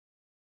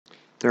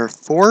There are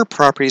 4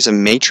 properties of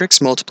matrix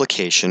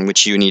multiplication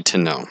which you need to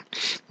know.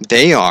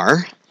 They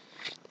are,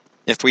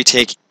 if we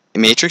take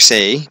matrix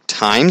A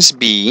times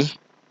B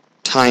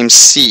times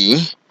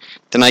C,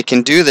 then I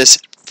can do this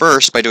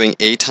first by doing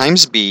A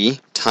times B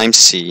times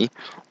C,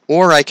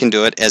 or I can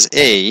do it as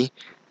A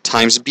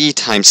times B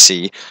times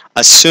C,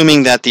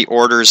 assuming that the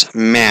orders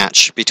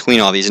match between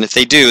all these, and if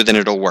they do, then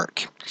it'll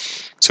work.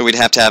 So we'd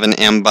have to have an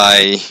M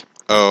by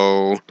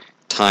O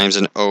times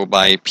an O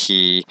by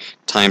P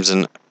times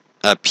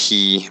a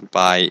P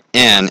by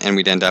N, and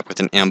we'd end up with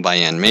an M by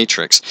N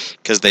matrix,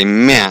 because they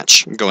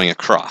match going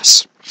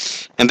across.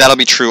 And that'll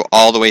be true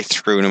all the way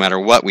through no matter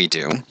what we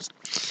do.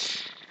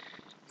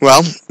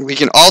 Well, we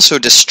can also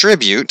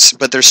distribute,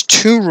 but there's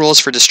 2 rules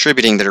for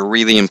distributing that are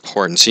really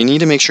important, so you need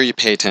to make sure you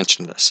pay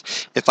attention to this.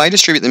 If I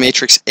distribute the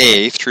matrix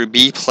A through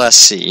B plus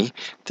C,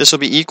 this will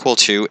be equal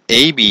to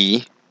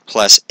AB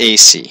plus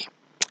AC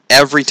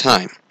every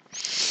time.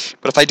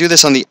 But if I do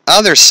this on the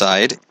other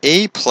side,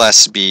 A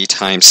plus B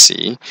times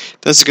C,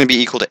 this is going to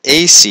be equal to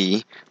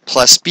AC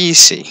plus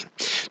BC.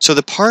 So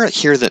the part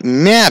here that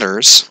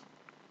matters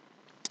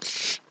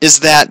is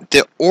that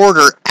the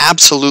order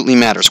absolutely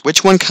matters.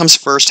 Which one comes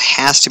first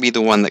has to be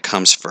the one that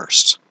comes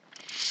first.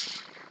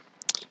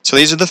 So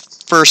these are the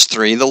first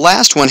 3. The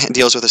last one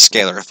deals with a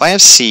scalar. If I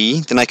have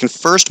C, then I can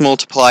first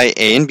multiply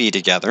A and B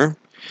together,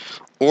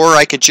 or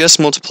I could just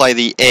multiply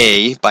the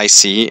A by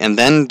C and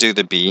then do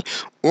the B,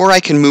 or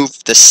I can move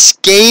the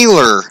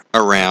scalar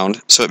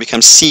around so it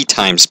becomes C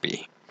times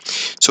B.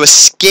 So a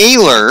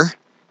scalar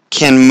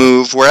can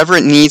move wherever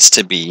it needs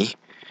to be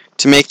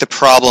to make the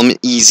problem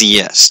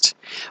easiest.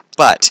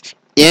 But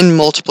in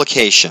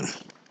multiplication,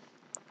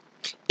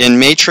 in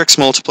matrix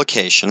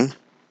multiplication,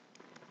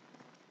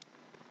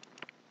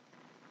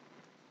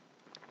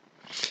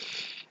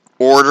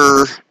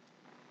 order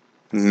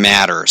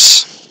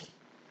matters.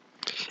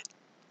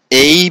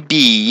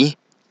 AB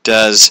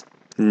does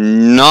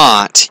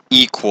not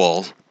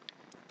equal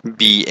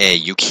BA.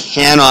 You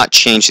cannot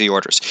change the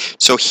orders.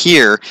 So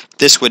here,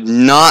 this would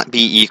not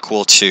be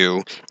equal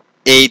to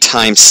A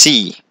times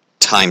C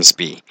times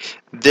B.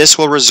 This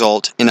will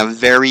result in a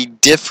very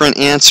different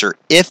answer,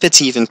 if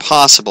it's even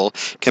possible,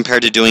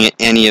 compared to doing it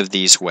any of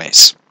these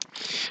ways.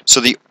 So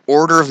the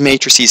order of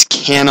matrices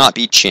cannot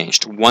be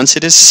changed. Once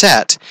it is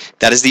set,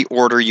 that is the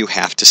order you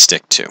have to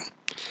stick to.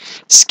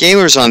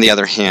 Scalars, on the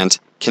other hand,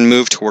 can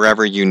move to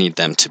wherever you need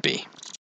them to be.